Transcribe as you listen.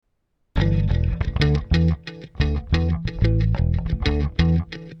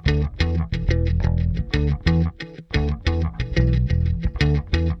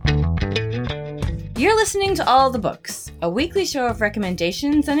listening to All the Books, a weekly show of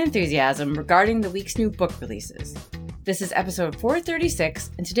recommendations and enthusiasm regarding the week's new book releases. This is episode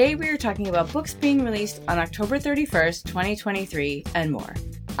 436, and today we are talking about books being released on October 31st, 2023, and more.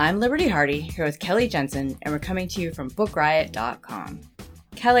 I'm Liberty Hardy, here with Kelly Jensen, and we're coming to you from BookRiot.com.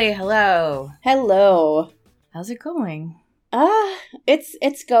 Kelly, hello. Hello. How's it going?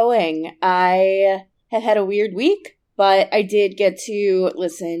 It's going. I have had a weird week, but I did get to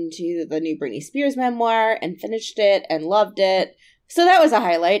listen to the new Britney Spears memoir and finished it and loved it. So that was a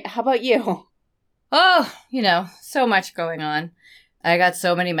highlight. How about you? Oh, so much going on. I got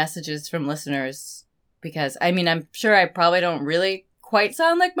so many messages from listeners because, I'm sure I probably don't really quite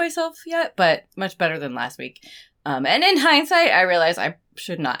sound like myself yet, but much better than last week. And in hindsight, I realized I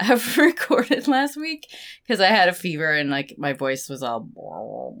should not have recorded last week because I had a fever and my voice was all,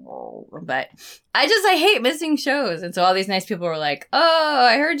 but I hate missing shows. And so all these nice people were like, oh,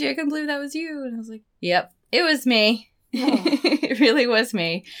 I heard you. I couldn't believe that was you. And I was like, yep, it was me. Oh. It really was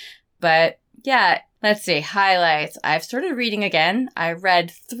me. But yeah, let's see. Highlights. I've started reading again. I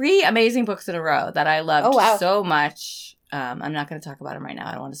read 3 amazing books in a row that I loved so much. I'm not going to talk about them right now.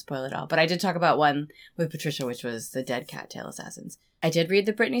 I don't want to spoil it all. But I did talk about one with Patricia, which was The Dead Cattail Assassins. I did read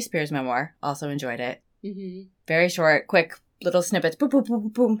the Britney Spears memoir. Also enjoyed it. Mm-hmm. Very short, quick little snippets. Boom, boom, boom, boom,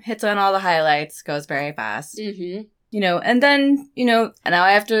 boom. Hits on all the highlights. Goes very fast. Mm-hmm. And then, now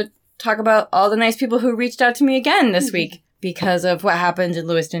I have to talk about all the nice people who reached out to me again this week because of what happened in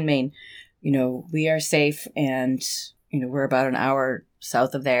Lewiston, Maine. We are safe and, we're about an hour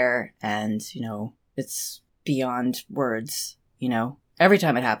south of there. And, it's beyond words, every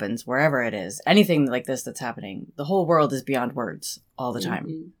time it happens, wherever it is, anything like this that's happening, the whole world is beyond words all the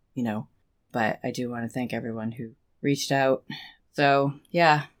time, but I do want to thank everyone who reached out. So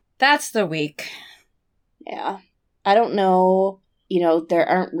yeah, that's the week. Yeah. I don't know, there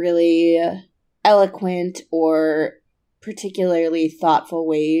aren't really eloquent or particularly thoughtful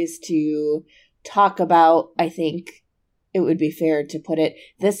ways to talk about, I think it would be fair to put it,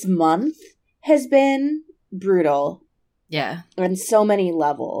 this month has been brutal. Yeah. On so many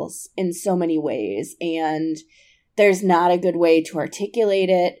levels, in so many ways. And there's not a good way to articulate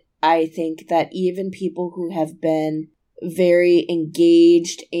it. I think that even people who have been very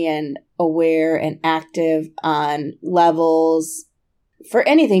engaged and aware and active on levels for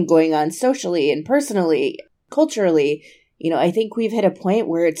anything going on socially and personally, culturally, I think we've hit a point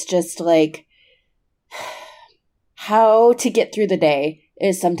where it's just like how to get through the day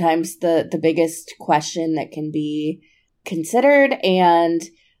is sometimes the biggest question that can be considered. And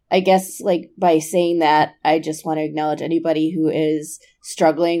I guess by saying that, I just want to acknowledge anybody who is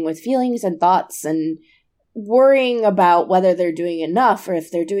struggling with feelings and thoughts and worrying about whether they're doing enough or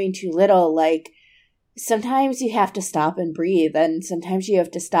if they're doing too little. Sometimes you have to stop and breathe, and sometimes you have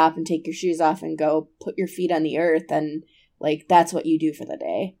to stop and take your shoes off and go put your feet on the earth. And that's what you do for the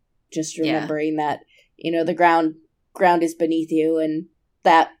day. Just remembering that, the ground is beneath you, and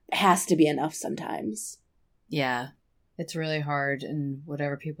that has to be enough sometimes. Yeah. It's really hard, and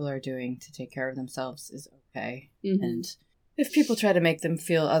whatever people are doing to take care of themselves is okay. Mm-hmm. And if people try to make them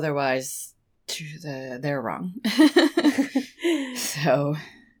feel otherwise, they're wrong. So,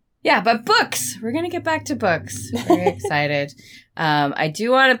 yeah, but books! We're going to get back to books. Very excited. I do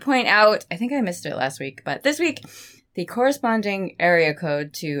want to point out, I think I missed it last week, but this week, the corresponding area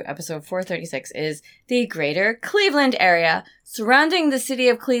code to episode 436 is the Greater Cleveland area, surrounding the city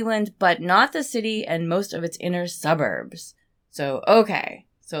of Cleveland, but not the city and most of its inner suburbs. So, okay.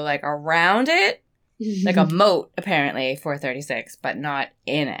 So, around it, like a moat, apparently, 436, but not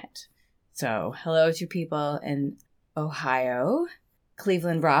in it. So, hello to people in Ohio.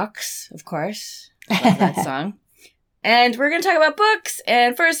 Cleveland rocks, of course. Love that song. And we're going to talk about books.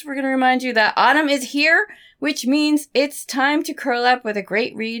 And first, we're going to remind you that autumn is here, which means it's time to curl up with a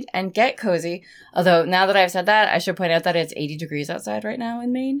great read and get cozy. Although, now that I've said that, I should point out that it's 80 degrees outside right now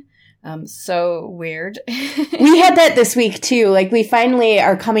in Maine. So weird. We had that this week, too. We finally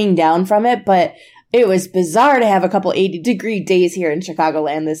are coming down from it, but it was bizarre to have a couple 80-degree days here in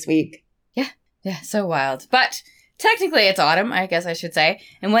Chicagoland this week. Yeah, so wild. But technically, it's autumn, I guess I should say.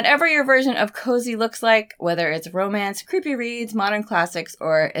 And whatever your version of cozy looks like, whether it's romance, creepy reads, modern classics,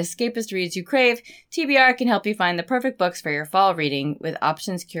 or escapist reads you crave, TBR can help you find the perfect books for your fall reading with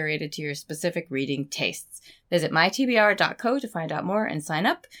options curated to your specific reading tastes. Visit mytbr.co to find out more and sign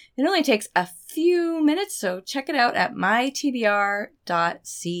up. It only takes a few minutes, so check it out at mytbr.co.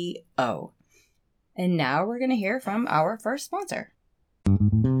 And now we're going to hear from our first sponsor.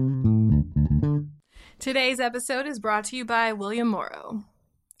 Today's episode is brought to you by William Morrow.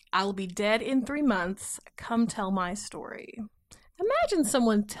 I'll be dead in 3 months. Come tell my story. Imagine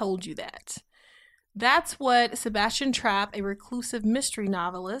someone told you that. That's what Sebastian Trapp, a reclusive mystery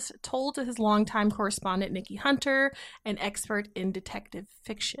novelist, told to his longtime correspondent Nikki Hunter, an expert in detective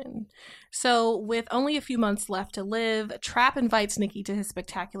fiction. So, with only a few months left to live, Trapp invites Nikki to his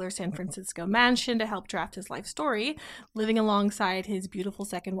spectacular San Francisco mansion to help draft his life story, living alongside his beautiful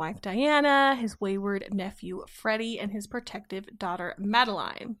second wife Diana, his wayward nephew Freddie, and his protective daughter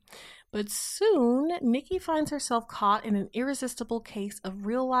Madeline. But soon, Nikki finds herself caught in an irresistible case of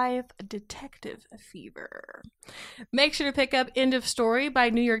real-life detective fever. Make sure to pick up End of Story by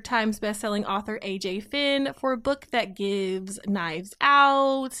New York Times bestselling author A.J. Finn for a book that gives Knives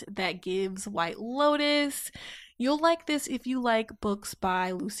Out, that gives White Lotus. You'll like this if you like books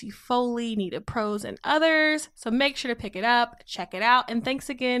by Lucy Foley, Nita Prose, and others. So make sure to pick it up, check it out, and thanks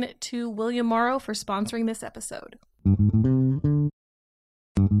again to William Morrow for sponsoring this episode.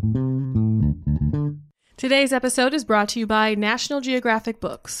 Today's episode is brought to you by National Geographic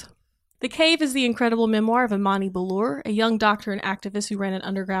Books. The Cave is the incredible memoir of Amani Balour, a young doctor and activist who ran an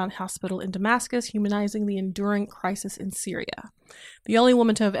underground hospital in Damascus, humanizing the enduring crisis in Syria. The only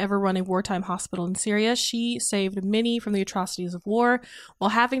woman to have ever run a wartime hospital in Syria, she saved many from the atrocities of war while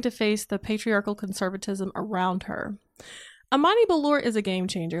having to face the patriarchal conservatism around her. Amani Balour is a game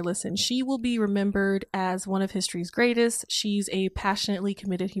changer. Listen, she will be remembered as one of history's greatest. She's a passionately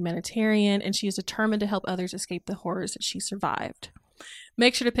committed humanitarian, and she is determined to help others escape the horrors that she survived.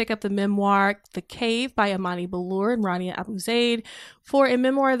 Make sure to pick up the memoir The Cave by Amani Balour and Rania Abu Zaid for a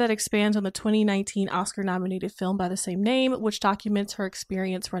memoir that expands on the 2019 Oscar-nominated film by the same name, which documents her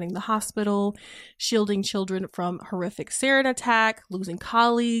experience running the hospital, shielding children from horrific sarin attack, losing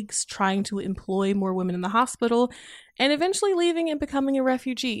colleagues, trying to employ more women in the hospital, and eventually leaving and becoming a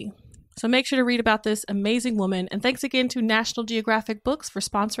refugee. So make sure to read about this amazing woman, and thanks again to National Geographic Books for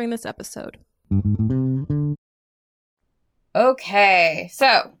sponsoring this episode. Okay,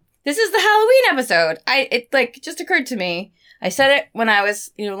 so this is the Halloween episode. It just occurred to me. I said it when I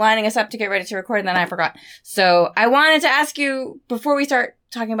was, lining us up to get ready to record, and then I forgot. So I wanted to ask you, before we start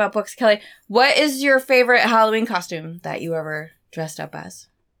talking about books, Kelly, what is your favorite Halloween costume that you ever dressed up as?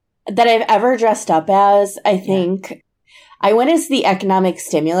 That I've ever dressed up as, I think, I went as the economic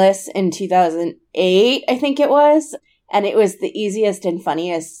stimulus in 2008, I think it was. And it was the easiest and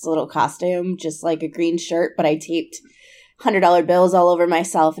funniest little costume, just like a green shirt, but I taped $100 bills all over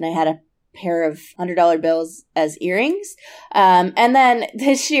myself, and I had a pair of $100 bills as earrings. And then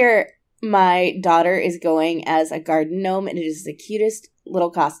this year, my daughter is going as a garden gnome, and it is the cutest little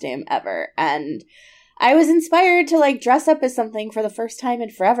costume ever. And I was inspired to dress up as something for the first time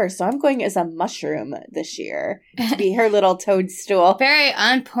in forever. So I'm going as a mushroom this year to be her little toadstool. Very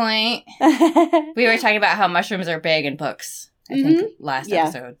on point. We were talking about how mushrooms are big in books, I think, last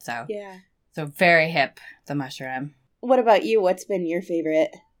episode. So very hip, the mushroom. What about you? What's been your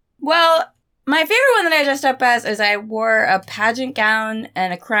favorite? Well, my favorite one that I dressed up as is I wore a pageant gown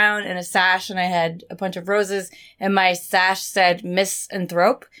and a crown and a sash, and I had a bunch of roses, and my sash said Miss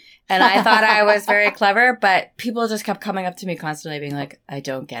Anthrope. And I thought I was very clever, but people just kept coming up to me constantly being like, I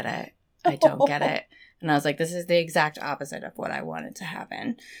don't get it. I don't get it. And I was like, this is the exact opposite of what I wanted to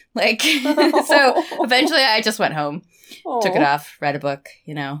happen. So eventually I just went home, took it off, read a book,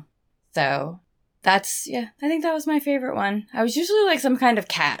 So that's, I think that was my favorite one. I was usually some kind of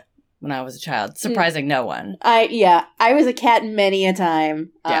cat when I was a child, surprising no one. I was a cat many a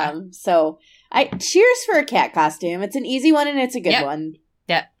time. Yeah. So cheers for a cat costume. It's an easy one and it's a good one.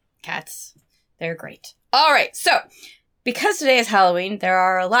 Yep. Cats. They're great. All right. So because today is Halloween, there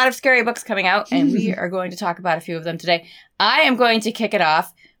are a lot of scary books coming out, and we are going to talk about a few of them today. I am going to kick it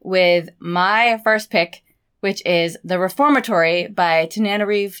off with my first pick, which is The Reformatory by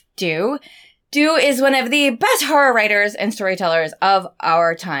Tananarive Due. Due is one of the best horror writers and storytellers of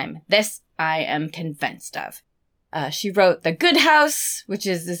our time. This I am convinced of. She wrote The Good House, which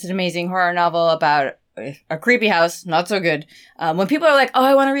is this amazing horror novel about a creepy house, not so good. When people are like, oh,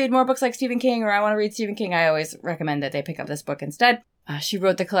 I want to read more books like Stephen King, or I want to read Stephen King, I always recommend that they pick up this book instead. She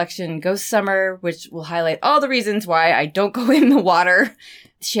wrote the collection Ghost Summer, which will highlight all the reasons why I don't go in the water.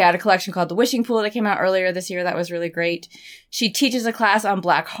 She had a collection called The Wishing Pool that came out earlier this year. That was really great. She teaches a class on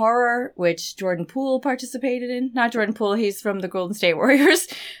Black horror, which Jordan Poole participated in. Not Jordan Poole, he's from the Golden State Warriors.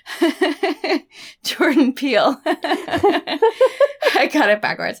 Jordan Peele. I got it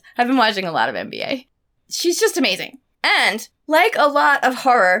backwards. I've been watching a lot of NBA. She's just amazing. And like a lot of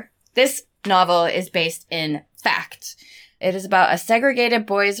horror, this novel is based in fact. It is about a segregated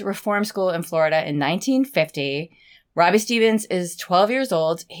boys' reform school in Florida in 1950. Robbie Stevens is 12 years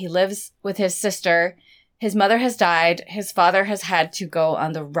old. He lives with his sister. His mother has died. His father has had to go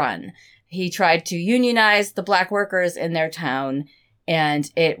on the run. He tried to unionize the Black workers in their town. And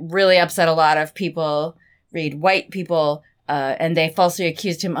it really upset a lot of people, white people, and they falsely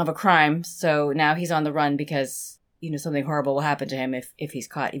accused him of a crime. So now he's on the run because, something horrible will happen to him if he's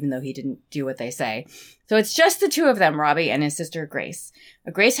caught, even though he didn't do what they say. So it's just the two of them, Robbie and his sister Grace.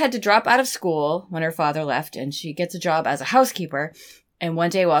 Grace had to drop out of school when her father left, and she gets a job as a housekeeper. And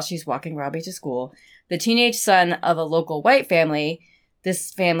one day while she's walking Robbie to school, the teenage son of a local white family,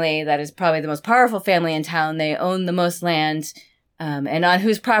 this family that is probably the most powerful family in town, they own the most land, and on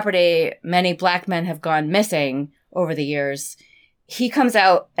whose property many black men have gone missing over the years, he comes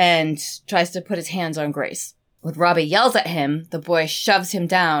out and tries to put his hands on Grace. When Robbie yells at him, the boy shoves him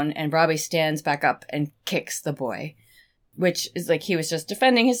down, and Robbie stands back up and kicks the boy, which is like he was just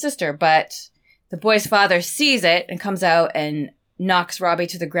defending his sister. But the boy's father sees it and comes out and knocks Robbie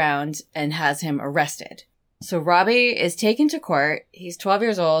to the ground and has him arrested. So Robbie is taken to court. He's 12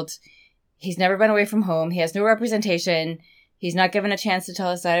 years old. He's never been away from home. He has no representation. He's not given a chance to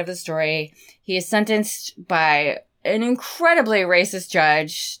tell his side of the story. He is sentenced by an incredibly racist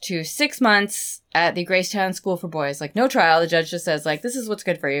judge to 6 months at the Gracetown School for Boys. Like, no trial. The judge just says, like, this is what's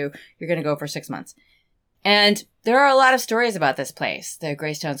good for you. You're going to go for 6 months. And there are a lot of stories about this place, the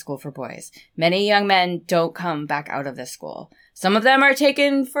Gracetown School for Boys. Many young men don't come back out of this school. Some of them are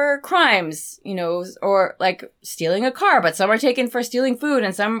taken for crimes, or like stealing a car, but some are taken for stealing food,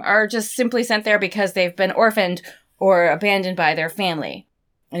 and some are just simply sent there because they've been orphaned or abandoned by their family.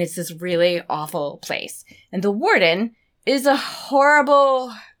 And it's this really awful place. And the warden is a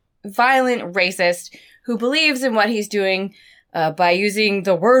horrible, violent racist who believes in what he's doing by using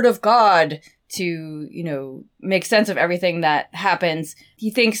the word of God to, make sense of everything that happens.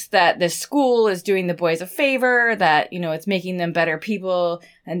 He thinks that this school is doing the boys a favor, that, it's making them better people,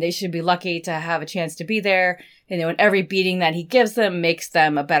 and they should be lucky to have a chance to be there. And every beating that he gives them makes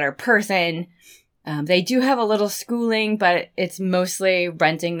them a better person. They do have a little schooling, but it's mostly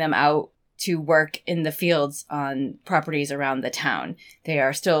renting them out to work in the fields on properties around the town. They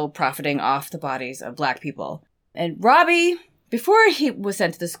are still profiting off the bodies of black people. And Robbie, before he was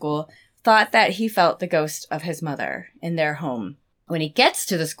sent to the school, thought that he felt the ghost of his mother in their home. When he gets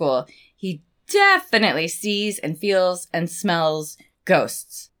to the school, he definitely sees and feels and smells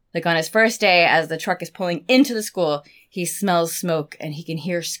ghosts. Like on his first day, as the truck is pulling into the school, he smells smoke and he can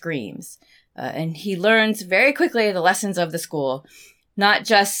hear screams. And he learns very quickly the lessons of the school.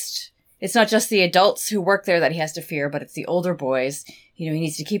 It's not just the adults who work there that he has to fear, but it's the older boys. He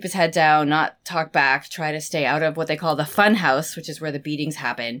needs to keep his head down, not talk back, try to stay out of what they call the fun house, which is where the beatings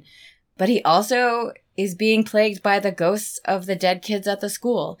happen. But he also is being plagued by the ghosts of the dead kids at the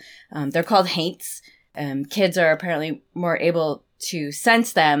school. They're called haints. Kids are apparently more able to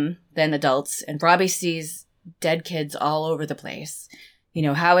sense them than adults, and Robbie sees dead kids all over the place.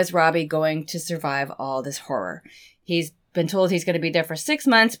 How is Robbie going to survive all this horror? He's been told he's going to be there for 6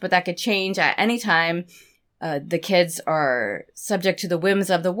 months, but that could change at any time. The kids are subject to the whims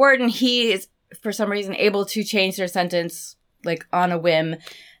of the warden. He is, for some reason, able to change their sentence, like, on a whim.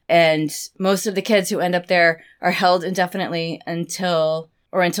 And most of the kids who end up there are held indefinitely until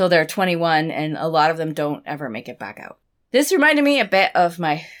they're 21, and a lot of them don't ever make it back out. This reminded me a bit of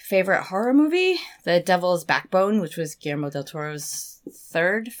my favorite horror movie, The Devil's Backbone, which was Guillermo del Toro's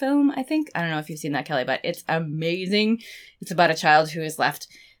third film, I think. I don't know if you've seen that, Kelly, but it's amazing. It's about a child who is left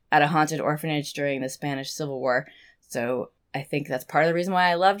at a haunted orphanage during the Spanish Civil War. So I think that's part of the reason why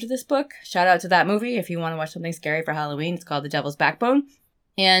I loved this book. Shout out to that movie. If you want to watch something scary for Halloween, it's called The Devil's Backbone.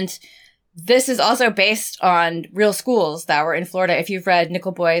 And this is also based on real schools that were in Florida. If you've read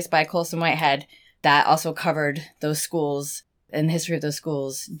Nickel Boys by Colson Whitehead, that also covered those schools and the history of those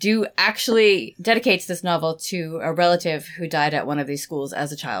schools. Dew actually dedicates this novel to a relative who died at one of these schools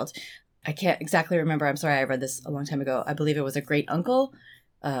as a child. I can't exactly remember. I'm sorry, I read this a long time ago. I believe it was a great uncle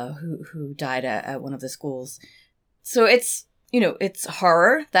who died at one of the schools. So it's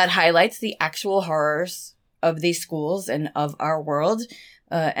horror that highlights the actual horrors of these schools and of our world.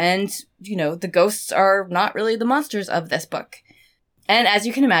 The ghosts are not really the monsters of this book. And as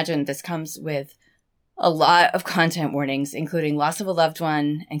you can imagine, this comes with a lot of content warnings, including loss of a loved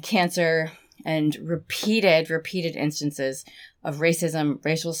one and cancer and repeated instances of racism,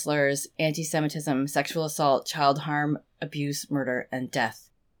 racial slurs, anti-Semitism, sexual assault, child harm, abuse, murder, and death.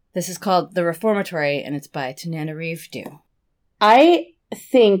 This is called The Reformatory, and it's by Tananarive Due. I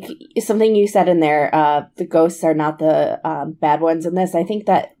think something you said in there, the ghosts are not the bad ones in this. I think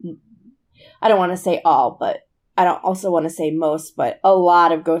that, I don't want to say all, but I don't also want to say most, but a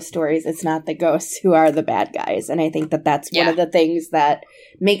lot of ghost stories, it's not the ghosts who are the bad guys. And I think that that's one of the things that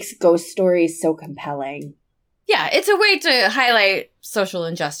makes ghost stories so compelling. Yeah, it's a way to highlight social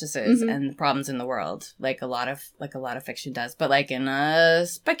injustices Mhm. and the problems in the world, like a lot of fiction does, but like in a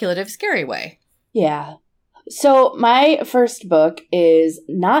speculative, scary way. Yeah. So my first book is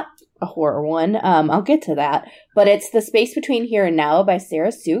not a horror one. I'll get to that, but it's The Space Between Here and Now by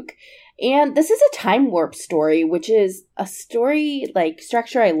Sarah Suk. And this is a time warp story, which is a story like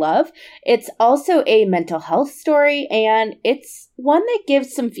structure I love. It's also a mental health story, and it's one that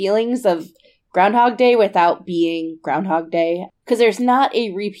gives some feelings of Groundhog Day without being Groundhog Day, because there's not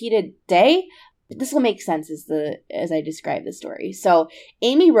a repeated day. But this will make sense as I describe the story. So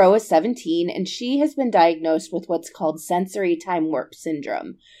Amy Rowe is 17, and she has been diagnosed with what's called sensory time warp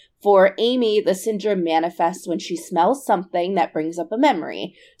syndrome. For Amy, the syndrome manifests when she smells something that brings up a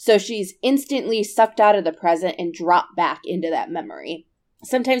memory. So she's instantly sucked out of the present and dropped back into that memory.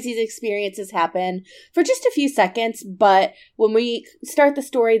 Sometimes these experiences happen for just a few seconds, but when we start the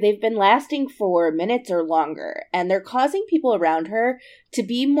story, they've been lasting for minutes or longer, and they're causing people around her to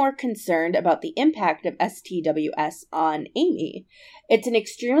be more concerned about the impact of STWS on Amy. It's an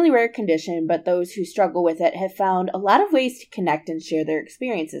extremely rare condition, but those who struggle with it have found a lot of ways to connect and share their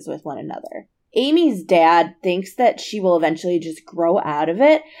experiences with one another. Amy's dad thinks that she will eventually just grow out of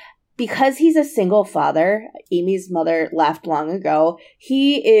it. Because he's a single father, Amy's mother left long ago,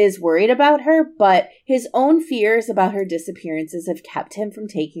 he is worried about her, but his own fears about her disappearances have kept him from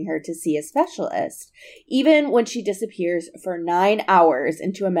taking her to see a specialist. Even when she disappears for 9 hours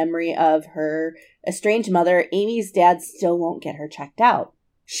into a memory of her estranged mother, Amy's dad still won't get her checked out.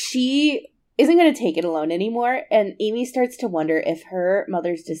 She isn't going to take it alone anymore, and Amy starts to wonder if her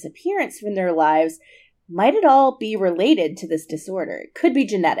mother's disappearance from their lives might it all be related to this disorder? It could be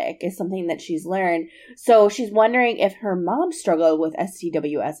genetic, is something that she's learned. So she's wondering if her mom struggled with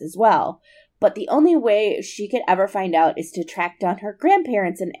STWS as well. But the only way she could ever find out is to track down her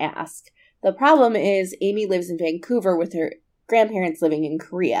grandparents and ask. The problem is Amy lives in Vancouver with her grandparents living in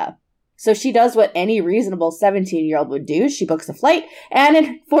Korea. So she does what any reasonable 17-year-old would do. She books a flight and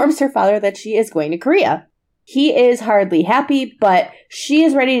informs her father that she is going to Korea. He is hardly happy, but she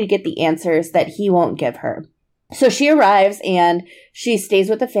is ready to get the answers that he won't give her. So she arrives and she stays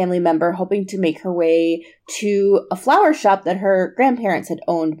with a family member, hoping to make her way to a flower shop that her grandparents had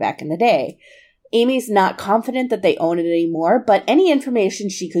owned back in the day. Amy's not confident that they own it anymore, but any information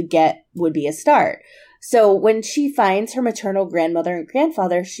she could get would be a start. So when she finds her maternal grandmother and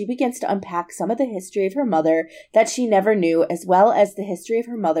grandfather, she begins to unpack some of the history of her mother that she never knew, as well as the history of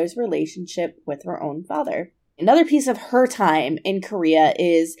her mother's relationship with her own father. Another piece of her time in Korea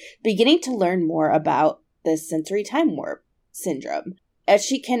is beginning to learn more about the sensory time warp syndrome. As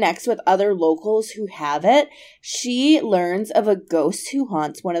she connects with other locals who have it, she learns of a ghost who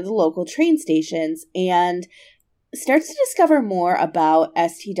haunts one of the local train stations and starts to discover more about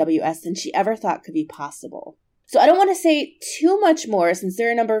STWS than she ever thought could be possible. So I don't want to say too much more since there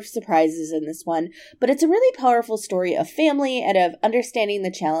are a number of surprises in this one, but it's a really powerful story of family and of understanding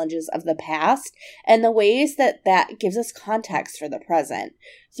the challenges of the past and the ways that gives us context for the present.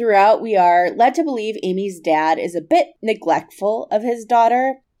 Throughout, we are led to believe Amy's dad is a bit neglectful of his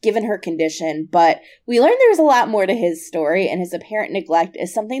daughter, given her condition, but we learn there's a lot more to his story, and his apparent neglect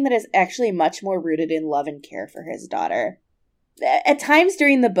is something that is actually much more rooted in love and care for his daughter. At times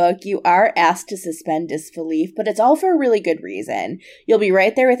during the book, you are asked to suspend disbelief, but it's all for a really good reason. You'll be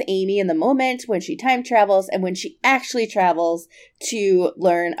right there with Amy in the moment when she time travels and when she actually travels to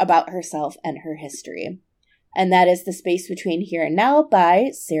learn about herself and her history. And that is The Space Between Here and Now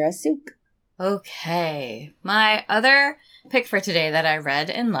by Sarah Suk. Okay. My other pick for today that I read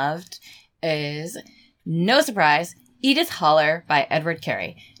and loved is, no surprise, Edith Haller by Edward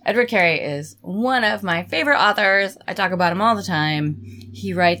Carey. Edward Carey is one of my favorite authors. I talk about him all the time.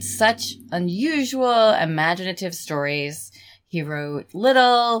 He writes such unusual, imaginative stories. He wrote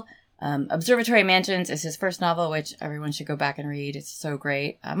Little. Observatory Mansions is his first novel, which everyone should go back and read. It's so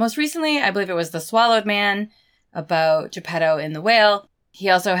great. Most recently, I believe it was The Swallowed Man, about Geppetto in the whale. He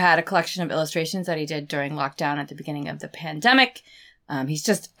also had a collection of illustrations that he did during lockdown at the beginning of the pandemic. He's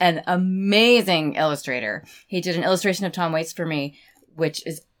just an amazing illustrator. He did an illustration of Tom Waits for me, which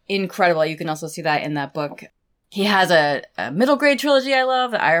is incredible. You can also see that in that book. He has a middle grade trilogy I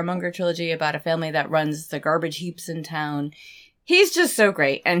love, the Ironmonger trilogy, about a family that runs the garbage heaps in town. He's just so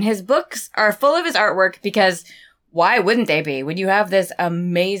great. And his books are full of his artwork because why wouldn't they be? When you have this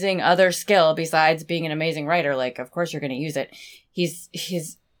amazing other skill besides being an amazing writer, like, of course you're going to use it.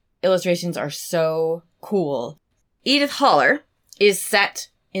 His illustrations are so cool. Edith Haller is set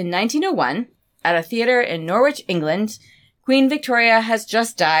in 1901 at a theater in Norwich, England. Queen Victoria has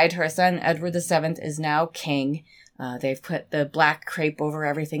just died. Her son, Edward VII, is now king. They've put the black crepe over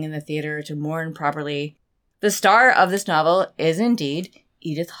everything in the theater to mourn properly. The star of this novel is indeed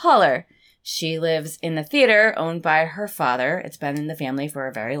Edith Haller. She lives in the theater owned by her father. It's been in the family for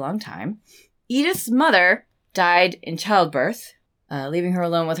a very long time. Edith's mother died in childbirth, leaving her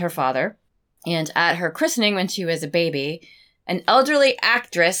alone with her father. And at her christening when she was a baby, an elderly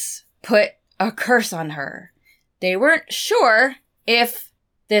actress put a curse on her. They weren't sure if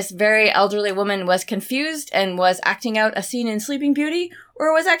this very elderly woman was confused and was acting out a scene in Sleeping Beauty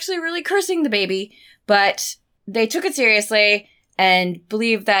or was actually really cursing the baby, but they took it seriously and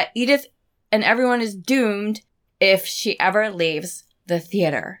believed that Edith and everyone is doomed if she ever leaves the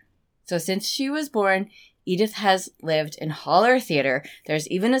theater. So since she was born, Edith has lived in Haller Theater. There's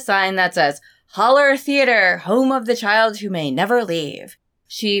even a sign that says, Haller Theater, home of the child who may never leave.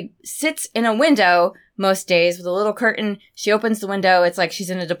 She sits in a window most days with a little curtain. She opens the window. It's like she's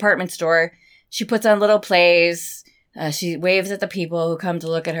in a department store. She puts on little plays. She waves at the people who come to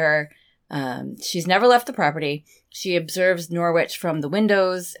look at her. She's never left the property. She observes Norwich from the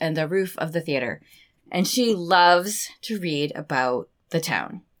windows and the roof of the theater. And she loves to read about the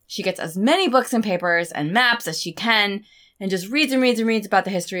town. She gets as many books and papers and maps as she can and just reads and reads and reads about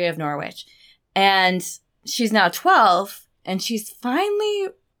the history of Norwich. And she's now 12, and she's finally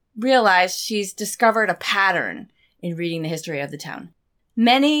realized she's discovered a pattern in reading the history of the town.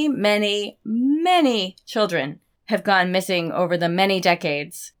 Many, many, many children have gone missing over the many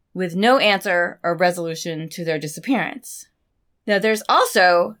decades with no answer or resolution to their disappearance. Now, there's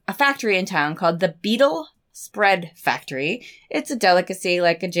also a factory in town called the Beetle Spread Factory. It's a delicacy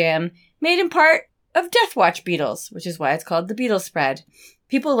like a jam made in part of Death Watch beetles, which is why it's called the Beetle Spread.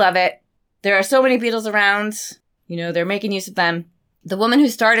 People love it. There are so many beetles around. You know, they're making use of them. The woman who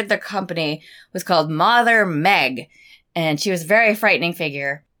started the company was called Mother Meg, and she was a very frightening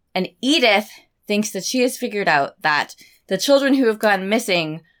figure. And Edith thinks that she has figured out that the children who have gone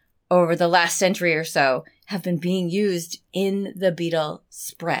missing over the last century or so have been being used in the Beetle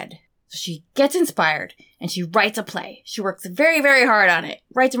Spread. So she gets inspired and she writes a play. She works very, very hard on it.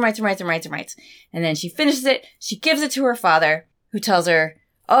 Writes and writes and writes and writes and writes. And then she finishes it. She gives it to her father, who tells her,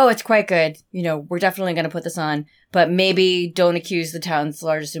 oh, it's quite good. You know, we're definitely going to put this on, but maybe don't accuse the town's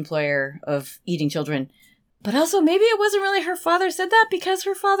largest employer of eating children. But also maybe it wasn't really her father said that because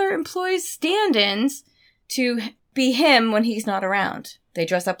her father employs stand-ins to be him when he's not around. They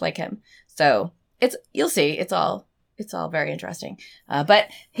dress up like him. So you'll see, it's all very interesting. But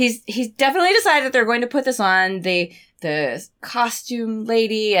he's definitely decided that they're going to put this on. The costume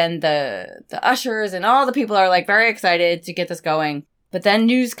lady and the ushers and all the people are like very excited to get this going. But then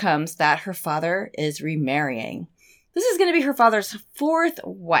news comes that her father is remarrying. This is going to be her father's fourth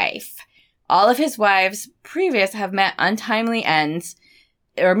wife. All of his wives previous have met untimely ends.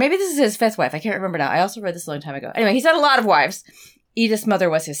 Or maybe this is his fifth wife. I can't remember now. I also read this a long time ago. Anyway, he's had a lot of wives. Edith's mother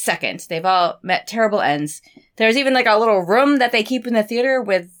was his second. They've all met terrible ends. There's even like a little room that they keep in the theater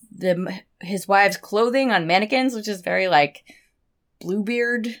with his wives' clothing on mannequins, which is very like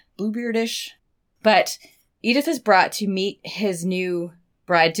Bluebeard-ish. But Edith is brought to meet his new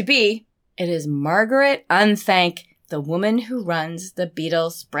bride-to-be. It is Margaret Unthank, the woman who runs the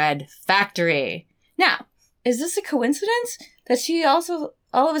Beetle Spread Factory. Now, is this a coincidence that she also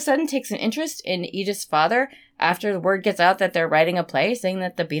all of a sudden takes an interest in Edith's father after the word gets out that they're writing a play saying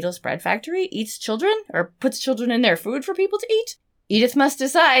that the Beetle Spread Factory eats children or puts children in their food for people to eat? Edith must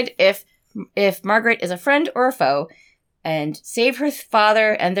decide if Margaret is a friend or a foe and save her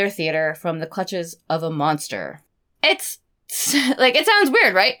father and their theater from the clutches of a monster. It's like, it sounds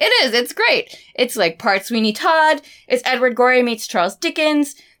weird, right? It is. It's great. It's like part Sweeney Todd. It's Edward Gorey meets Charles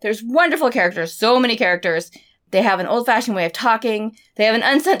Dickens. There's wonderful characters. So many characters. They have an old-fashioned way of talking. They have an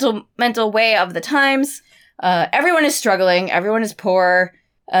unsentimental way of the times. Everyone is struggling. Everyone is poor.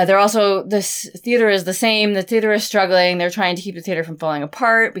 This theater is the same. The theater is struggling. They're trying to keep the theater from falling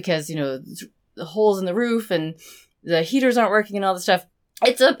apart because, you know, the holes in the roof and the heaters aren't working and all this stuff.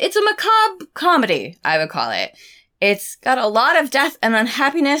 It's a macabre comedy, I would call it. It's got a lot of death and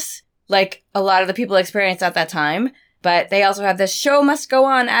unhappiness, like a lot of the people experienced at that time. But they also have this show must go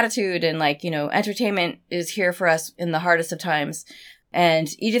on attitude and like, you know, entertainment is here for us in the hardest of times. And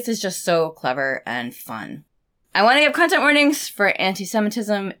Edith is just so clever and fun. I want to give content warnings for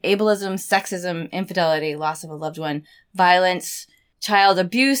anti-Semitism, ableism, sexism, infidelity, loss of a loved one, violence, child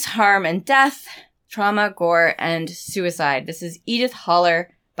abuse, harm and death, trauma, gore, and suicide. This is Edith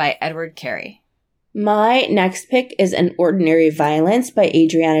Haller by Edward Carey. My next pick is An Ordinary Violence by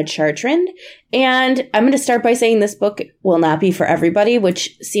Adriana Chartrand. And I'm going to start by saying this book will not be for everybody,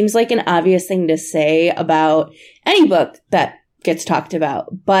 which seems like an obvious thing to say about any book that gets talked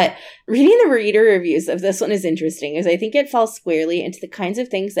about. But reading the reader reviews of this one is interesting, as I think it falls squarely into the kinds of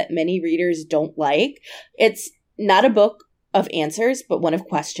things that many readers don't like. It's not a book of answers, but one of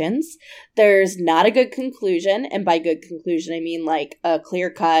questions. There's not a good conclusion, and by good conclusion, I mean like a clear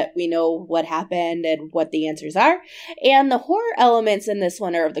cut, we know what happened and what the answers are. And the horror elements in this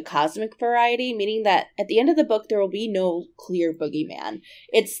one are of the cosmic variety, meaning that at the end of the book, there will be no clear boogeyman.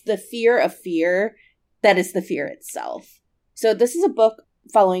 It's the fear of fear that is the fear itself. So this is a book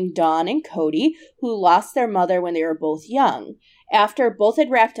following Dawn and Cody, who lost their mother when they were both young. After both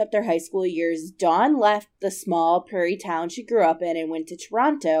had wrapped up their high school years, Dawn left the small prairie town she grew up in and went to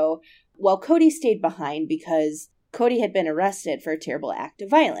Toronto, while Cody stayed behind because Cody had been arrested for a terrible act of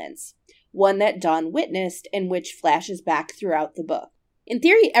violence, one that Dawn witnessed and which flashes back throughout the book. In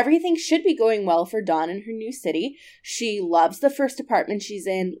theory, everything should be going well for Dawn in her new city. She loves the first apartment she's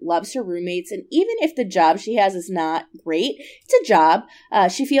in, loves her roommates, and even if the job she has is not great, it's a job.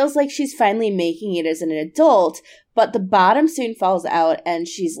 She feels like she's finally making it as an adult, but the bottom soon falls out and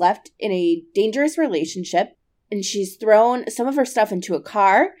she's left in a dangerous relationship, and she's thrown some of her stuff into a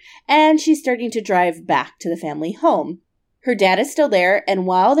car, and she's starting to drive back to the family home. Her dad is still there, and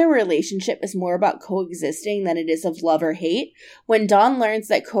while their relationship is more about coexisting than it is of love or hate, when Dawn learns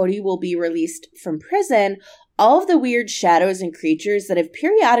that Cody will be released from prison, all of the weird shadows and creatures that have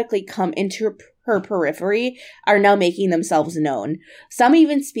periodically come into her periphery are now making themselves known. Some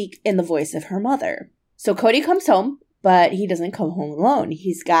even speak in the voice of her mother. So Cody comes home, but he doesn't come home alone.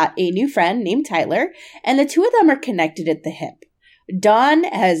 He's got a new friend named Tyler, and the two of them are connected at the hip. Dawn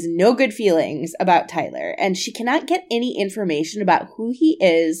has no good feelings about Tyler, and she cannot get any information about who he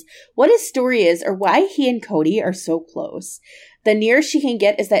is, what his story is, or why he and Cody are so close. The nearest she can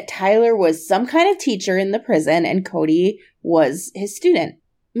get is that Tyler was some kind of teacher in the prison and Cody was his student.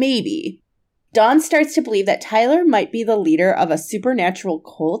 Maybe. Dawn starts to believe that Tyler might be the leader of a supernatural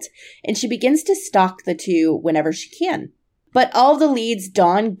cult, and she begins to stalk the two whenever she can. But all the leads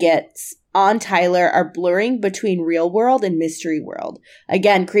Dawn gets on Tyler are blurring between real world and mystery world.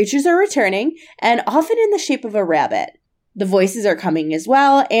 Again, creatures are returning, and often in the shape of a rabbit. The voices are coming as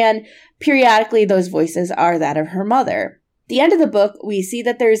well, and periodically those voices are that of her mother. At the end of the book, we see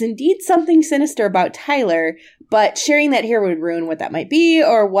that there is indeed something sinister about Tyler, but sharing that here would ruin what that might be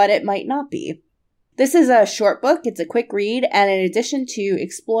or what it might not be. This is a short book, it's a quick read, and in addition to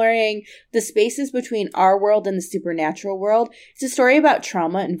exploring the spaces between our world and the supernatural world, it's a story about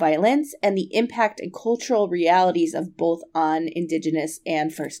trauma and violence and the impact and cultural realities of both on Indigenous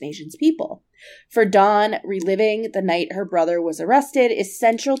and First Nations people. For Dawn, reliving the night her brother was arrested is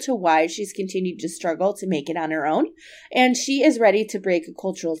central to why she's continued to struggle to make it on her own, and she is ready to break a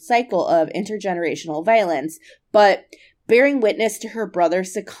cultural cycle of intergenerational violence, but bearing witness to her brother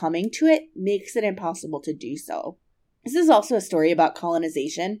succumbing to it makes it impossible to do so. This is also a story about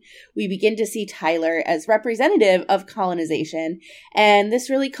colonization. We begin to see Tyler as representative of colonization, and this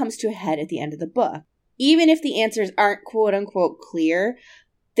really comes to a head at the end of the book. Even if the answers aren't quote-unquote clear,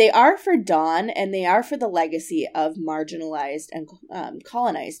 they are for Dawn, and they are for the legacy of marginalized and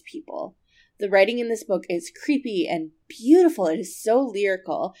colonized people. The writing in this book is creepy and beautiful. It is so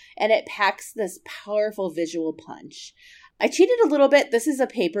lyrical, and it packs this powerful visual punch. I cheated a little bit. This is a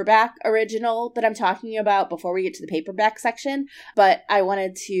paperback original that I'm talking about before we get to the paperback section, but I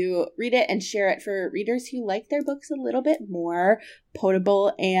wanted to read it and share it for readers who like their books a little bit more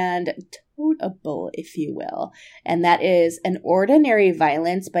potable and totable, if you will. And that is An Ordinary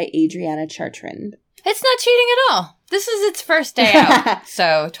Violence by Adriana Chartrand. It's not cheating at all. This is its first day out,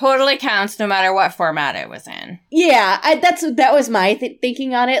 so totally counts no matter what format it was in. Yeah, that was my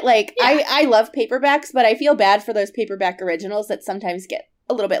thinking on it. Like, yeah. I love paperbacks, but I feel bad for those paperback originals that sometimes get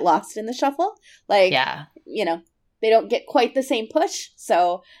a little bit lost in the shuffle. Like, yeah. You know, they don't get quite the same push,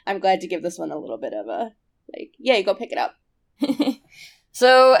 so I'm glad to give this one a little bit of a, like, yay, go pick it up.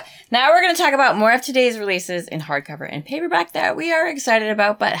 So now we're going to talk about more of today's releases in hardcover and paperback that we are excited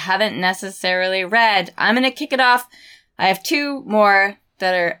about but haven't necessarily read. I'm going to kick it off. I have two more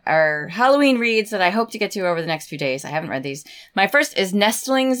that are Halloween reads that I hope to get to over the next few days. I haven't read these. My first is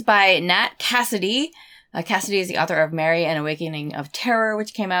Nestlings by Nat Cassidy. Cassidy is the author of Mary, An Awakening of Terror,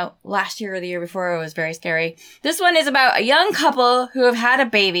 which came out last year or the year before. It was very scary. This one is about a young couple who have had a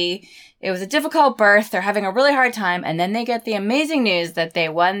baby. It was a difficult birth. They're having a really hard time. And then they get the amazing news that they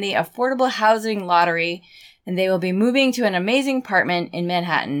won the affordable housing lottery and they will be moving to an amazing apartment in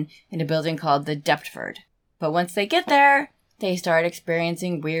Manhattan in a building called the Deptford. But once they get there, they start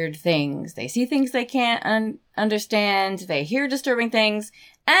experiencing weird things. They see things they can't understand. They hear disturbing things.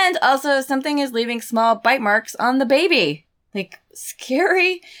 And also something is leaving small bite marks on the baby. Like,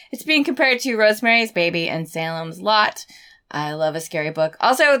 scary. It's being compared to Rosemary's Baby and Salem's Lot. I love a scary book.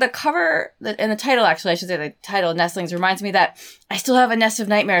 Also, the cover and the title, actually, I should say the title, Nestlings, reminds me that I still have A Nest of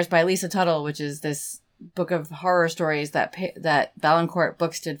Nightmares by Lisa Tuttle, which is this book of horror stories that Valancourt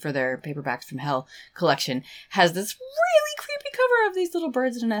Books did for their Paperbacks from Hell collection. Has this really creepy cover of these little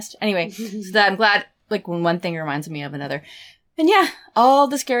birds in a nest. Anyway, so that I'm glad, like, when one thing reminds me of another. And yeah, all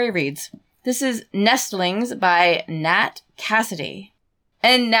the scary reads. This is Nestlings by Nat Cassidy.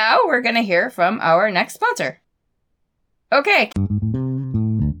 And now we're going to hear from our next sponsor. Okay.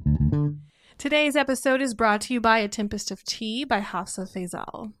 Today's episode is brought to you by A Tempest of Tea by Hafsa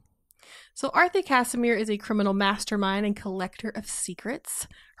Faisal. So Arthi Casimir is a criminal mastermind and collector of secrets.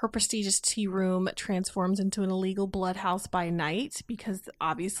 Her prestigious tea room transforms into an illegal blood house by night, because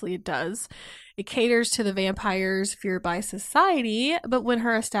obviously it does. It caters to the vampires feared by society, but when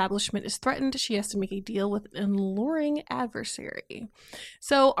her establishment is threatened, she has to make a deal with an alluring adversary.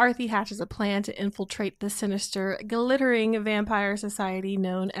 So Arthi hatches a plan to infiltrate the sinister, glittering vampire society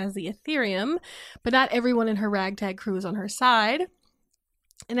known as the Ethereum, but not everyone in her ragtag crew is on her side.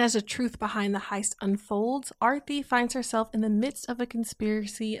 And as the truth behind the heist unfolds, Arthi finds herself in the midst of a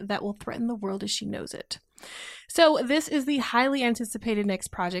conspiracy that will threaten the world as she knows it. So this is the highly anticipated next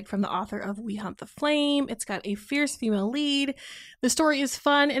project from the author of We Hunt the Flame. It's got a fierce female lead. The story is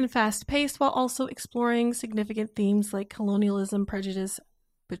fun and fast-paced while also exploring significant themes like colonialism, prejudice,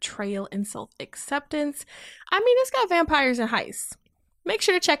 betrayal, and self-acceptance. I mean, it's got vampires and heists. Make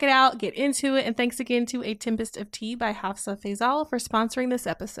sure to check it out, get into it, and thanks again to A Tempest of Tea by Hafsa Faisal for sponsoring this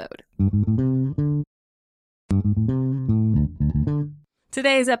episode.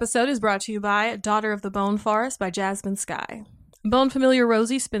 Today's episode is brought to you by Daughter of the Bone Forest by Jasmine Skye. Bone familiar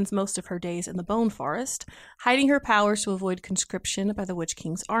Rosie spends most of her days in the Bone Forest, hiding her powers to avoid conscription by the Witch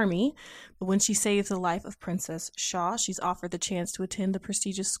King's army. But when she saves the life of Princess Shaw, she's offered the chance to attend the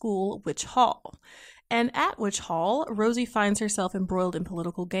prestigious school, Witch Hall. And at Witch Hall, Rosie finds herself embroiled in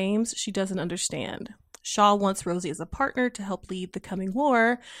political games she doesn't understand. Shaw wants Rosie as a partner to help lead the coming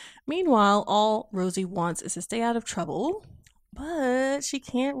war. Meanwhile, all Rosie wants is to stay out of trouble, but she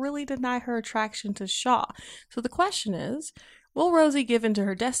can't really deny her attraction to Shaw. So the question is, will Rosie give in to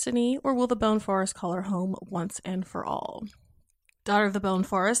her destiny, or will the Bone Forest call her home once and for all? Daughter of the Bone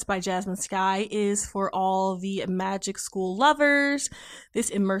Forest by Jasmine Skye is for all the magic school lovers. This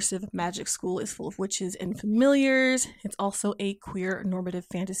immersive magic school is full of witches and familiars. It's also a queer normative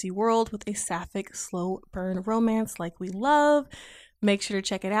fantasy world with a sapphic slow burn romance like we love. Make sure to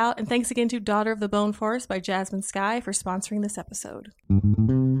check it out. And thanks again to Daughter of the Bone Forest by Jasmine Skye for sponsoring this episode.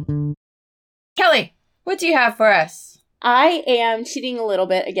 Kelly, what do you have for us? I am cheating a little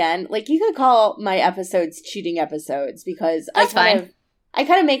bit again. Like, you could call my episodes cheating episodes because I kind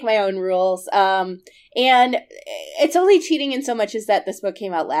of make my own rules. And it's only cheating in so much as that this book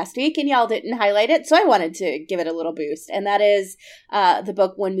came out last week and y'all didn't highlight it, so I wanted to give it a little boost. And that is the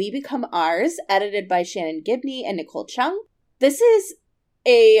book When We Become Ours, edited by Shannon Gibney and Nicole Chung. This is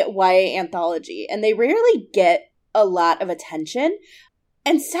a YA anthology, and they rarely get a lot of attention.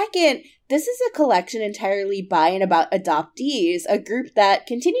 And second, this is a collection entirely by and about adoptees, a group that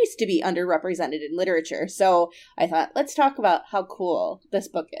continues to be underrepresented in literature. So I thought, let's talk about how cool this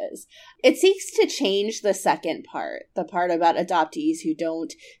book is. It seeks to change the second part, the part about adoptees who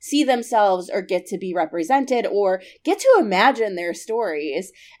don't see themselves or get to be represented or get to imagine their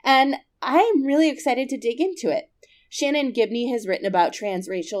stories. And I'm really excited to dig into it. Shannon Gibney has written about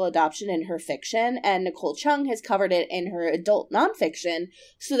transracial adoption in her fiction, and Nicole Chung has covered it in her adult nonfiction,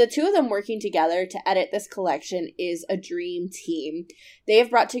 so the two of them working together to edit this collection is a dream team. They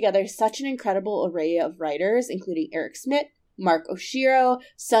have brought together such an incredible array of writers, including Eric Schmidt, Mark Oshiro,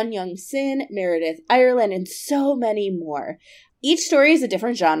 Sun Young Sin, Meredith Ireland, and so many more. Each story is a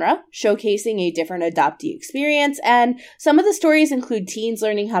different genre, showcasing a different adoptee experience, and some of the stories include teens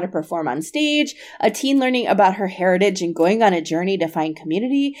learning how to perform on stage, a teen learning about her heritage and going on a journey to find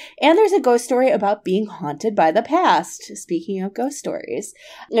community, and there's a ghost story about being haunted by the past. Speaking of ghost stories,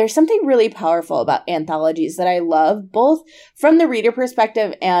 there's something really powerful about anthologies that I love, both from the reader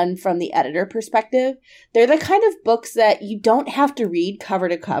perspective and from the editor perspective. They're the kind of books that you don't have to read cover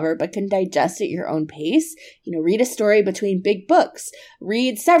to cover, but can digest at your own pace. Read a story between big books,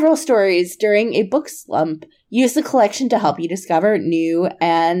 read several stories during a book slump, use the collection to help you discover new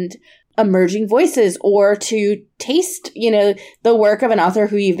and emerging voices, or to taste, the work of an author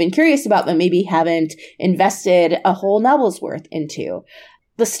who you've been curious about but maybe haven't invested a whole novel's worth into.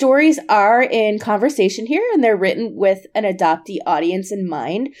 The stories are in conversation here, and they're written with an adoptee audience in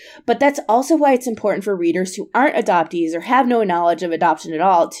mind, but that's also why it's important for readers who aren't adoptees or have no knowledge of adoption at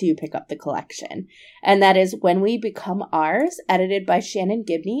all to pick up the collection. And that is When We Become Ours, edited by Shannon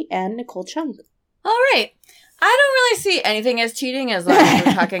Gibney and Nicole Chung. All right. I don't really see anything as cheating as long as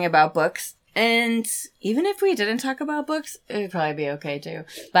we're talking about books. And even if we didn't talk about books, it would probably be okay too.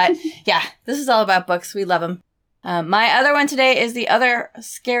 But yeah, this is all about books. We love them. My other one today is the other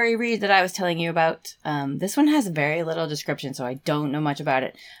scary read that I was telling you about. This one has very little description, so I don't know much about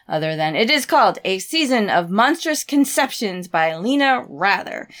it, other than it is called A Season of Monstrous Conceptions by Lena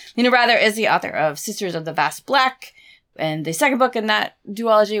Rather. Lena Rather is the author of Sisters of the Vast Black, and the second book in that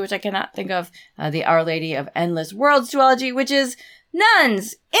duology, which I cannot think of, the Our Lady of Endless Worlds duology, which is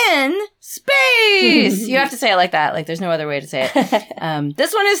Nuns in Space! You have to say it like that, like there's no other way to say it.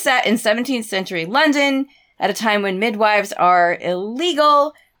 This one is set in 17th century London, at a time when midwives are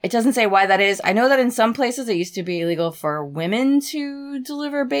illegal. It doesn't say why that is. I know that in some places it used to be illegal for women to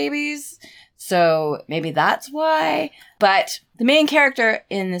deliver babies, so maybe that's why. But the main character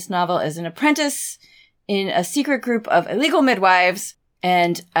in this novel is an apprentice in a secret group of illegal midwives,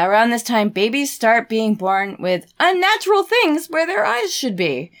 and around this time, babies start being born with unnatural things where their eyes should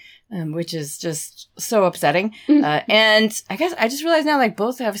be, which is just so upsetting. And I guess I just realized now, like,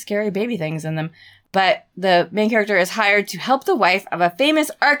 both have scary baby things in them. But the main character is hired to help the wife of a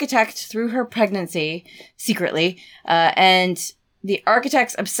famous architect through her pregnancy, secretly. And the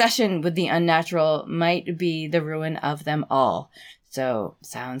architect's obsession with the unnatural might be the ruin of them all. So,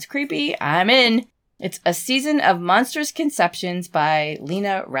 sounds creepy. I'm in. It's A Season of Monstrous Conceptions by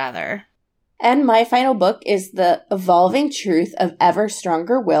Lena Rather. And my final book is The Evolving Truth of Ever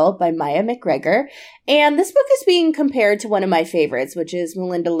Stronger Will by Maya McGregor. And this book is being compared to one of my favorites, which is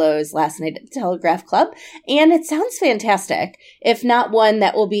Malinda Lo's Last Night at the Telegraph Club. And it sounds fantastic, if not one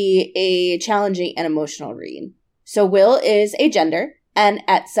that will be a challenging and emotional read. So Will is a gender, and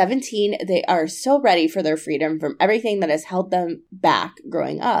at 17, they are so ready for their freedom from everything that has held them back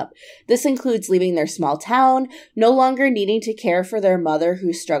growing up. This includes leaving their small town, no longer needing to care for their mother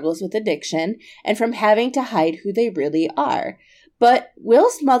who struggles with addiction, and from having to hide who they really are. But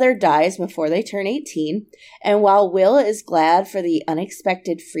Will's mother dies before they turn 18, and while Will is glad for the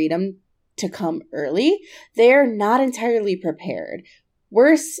unexpected freedom to come early, they are not entirely prepared.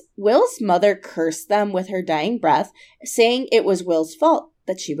 Worse, Will's mother cursed them with her dying breath, saying it was Will's fault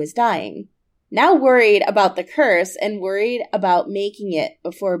that she was dying. Now worried about the curse and worried about making it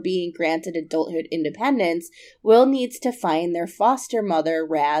before being granted adulthood independence, Will needs to find their foster mother,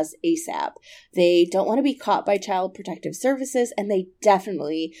 Raz, ASAP. They don't want to be caught by Child Protective Services, and they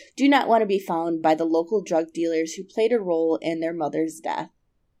definitely do not want to be found by the local drug dealers who played a role in their mother's death.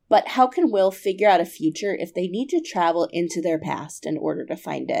 But how can Will figure out a future if they need to travel into their past in order to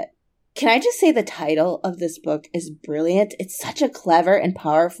find it? Can I just say the title of this book is brilliant? It's such a clever and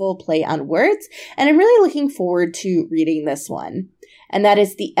powerful play on words, and I'm really looking forward to reading this one. And that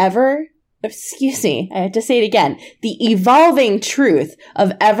is The Evolving Truth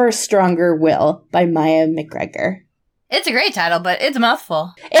of Ever Stronger Will by Maya McGregor. It's a great title, but it's a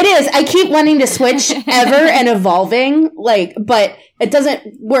mouthful. It is. I keep wanting to switch ever and evolving, but it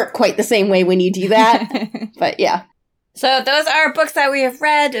doesn't work quite the same way when you do that. But yeah. So those are books that we have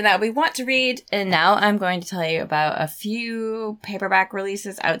read and that we want to read. And now I'm going to tell you about a few paperback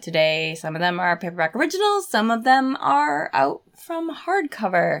releases out today. Some of them are paperback originals. Some of them are out from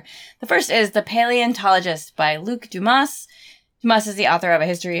hardcover. The first is The Paleontologist by Luc Dumas. Dumas is the author of A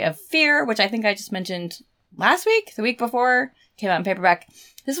History of Fear, which I think I just mentioned last week, the week before, came out in paperback.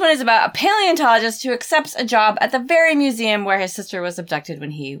 This one is about a paleontologist who accepts a job at the very museum where his sister was abducted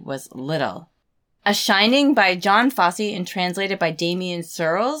when he was little. A Shining by John Fosse and translated by Damien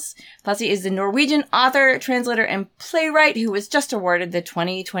Searles. Fosse is the Norwegian author, translator, and playwright who was just awarded the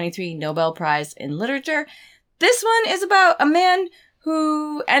 2023 Nobel Prize in Literature. This one is about a man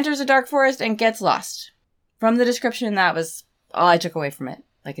who enters a dark forest and gets lost. From the description, that was all I took away from it.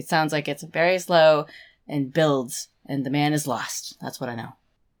 Like, it sounds like it's very slow and builds, and the man is lost. That's what I know.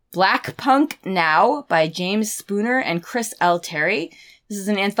 Black Punk Now by James Spooner and Chris L. Terry. This is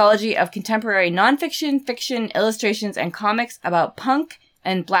an anthology of contemporary nonfiction, fiction, illustrations, and comics about punk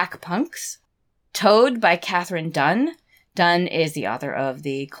and black punks. Toad by Catherine Dunn. Dunn is the author of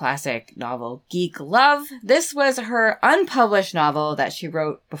the classic novel Geek Love. This was her unpublished novel that she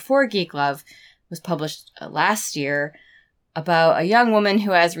wrote before Geek Love was published last year, about a young woman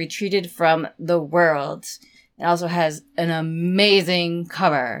who has retreated from the world. It also has an amazing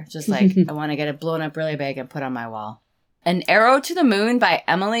cover. Just like, I want to get it blown up really big and put on my wall. An Arrow to the Moon by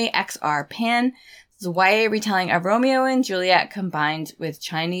Emily X.R. Pan. It's a YA retelling of Romeo and Juliet combined with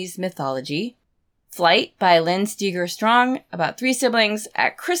Chinese mythology. Flight by Lynn Steger Strong, about 3 siblings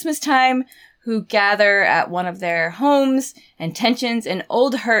at Christmas time who gather at one of their homes, and tensions and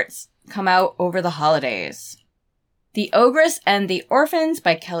old hurts come out over the holidays. The Ogress and the Orphans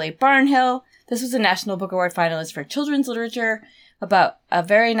by Kelly Barnhill. This was a National Book Award finalist for children's literature about a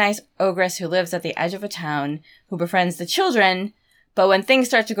very nice ogress who lives at the edge of a town who befriends the children. But when things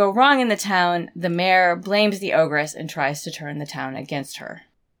start to go wrong in the town, the mayor blames the ogress and tries to turn the town against her.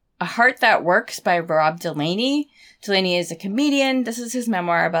 A Heart That Works by Rob Delaney. Delaney is a comedian. This is his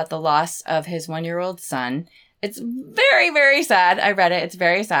memoir about the loss of his 1-year-old son. It's very, very sad. I read it. It's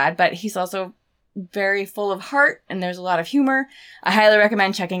very sad, but he's also very full of heart and there's a lot of humor. I highly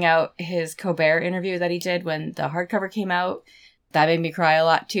recommend checking out his Colbert interview that he did when the hardcover came out. That made me cry a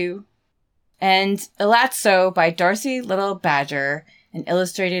lot too. And Elatso by Darcy Little Badger and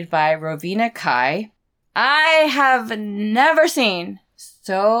illustrated by Rovina Kai. I have never seen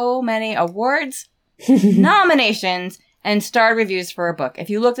so many awards, nominations, and starred reviews for a book. If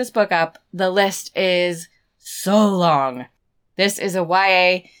you look this book up, the list is so long. This is a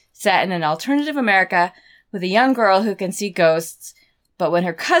YA set in an alternative America with a young girl who can see ghosts, but when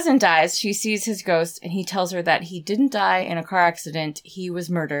her cousin dies, she sees his ghost and he tells her that he didn't die in a car accident, he was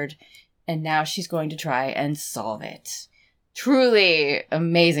murdered, and now she's going to try and solve it. Truly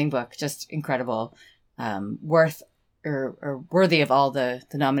amazing book, just incredible. Worthy of all the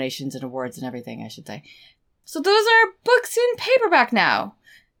nominations and awards and everything, I should say. So those are books in paperback now.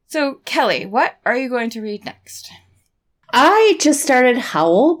 So, Kelly, what are you going to read next? I just started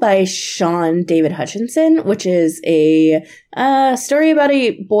Howl by Sean David Hutchinson, which is a story about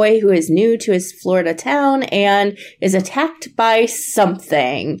a boy who is new to his Florida town and is attacked by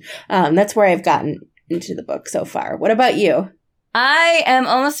something. That's where I've gotten into the book so far. What about you? I am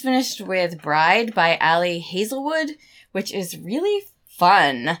almost finished with Bride by Ali Hazelwood, which is really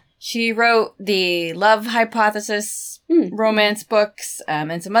fun. She wrote the Love Hypothesis romance books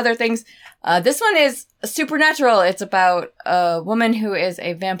and some other things. This one is supernatural. It's about a woman who is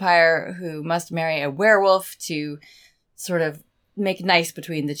a vampire who must marry a werewolf to sort of make nice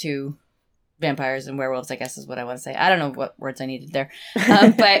between the two vampires and werewolves, I guess is what I want to say. I don't know what words I needed there.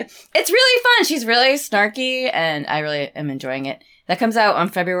 But it's really fun. She's really snarky and I really am enjoying it. That comes out on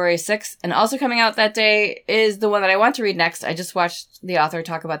February 6th. And also coming out that day is the one that I want to read next. I just watched the author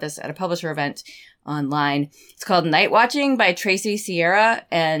talk about this at a publisher event online. It's called Night Watching by Tracy Sierra.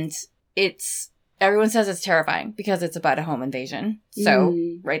 And everyone says it's terrifying because it's about a home invasion. So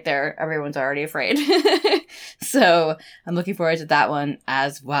right there, everyone's already afraid. So I'm looking forward to that one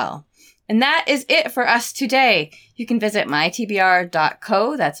as well. And that is it for us today. You can visit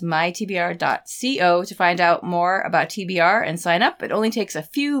mytbr.co, that's mytbr.co, to find out more about TBR and sign up. It only takes a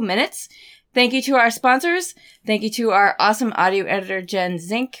few minutes. Thank you to our sponsors. Thank you to our awesome audio editor, Jen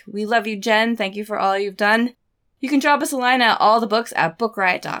Zink. We love you, Jen. Thank you for all you've done. You can drop us a line at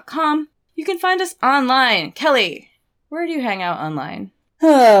allthebooks@bookriot.com. You can find us online. Kelly, where do you hang out online?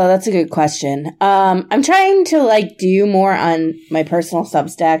 Oh, that's a good question. I'm trying to do more on my personal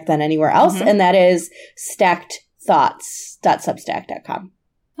Substack than anywhere else, and that is stackedthoughts.substack.com.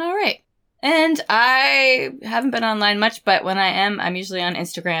 All right. And I haven't been online much, but when I am, I'm usually on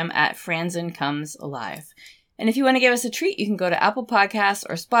Instagram at FranzenComesAlive. And if you want to give us a treat, you can go to Apple Podcasts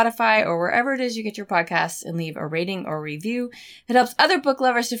or Spotify or wherever it is you get your podcasts and leave a rating or review. It helps other book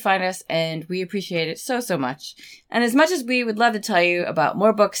lovers to find us, and we appreciate it so, so much. And as much as we would love to tell you about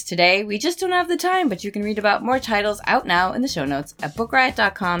more books today, we just don't have the time, but you can read about more titles out now in the show notes at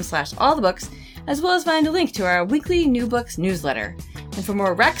bookriot.com/allthebooks, as well as find a link to our weekly new books newsletter. And for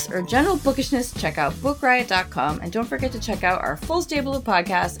more recs or general bookishness, check out bookriot.com, and don't forget to check out our full stable of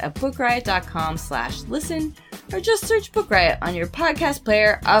podcasts at bookriot.com/listen, or just search Book Riot on your podcast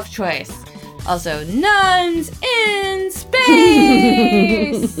player of choice. Also, Nuns in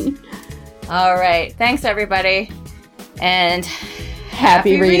Space! All right. Thanks, everybody. And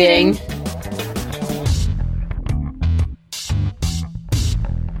happy reading.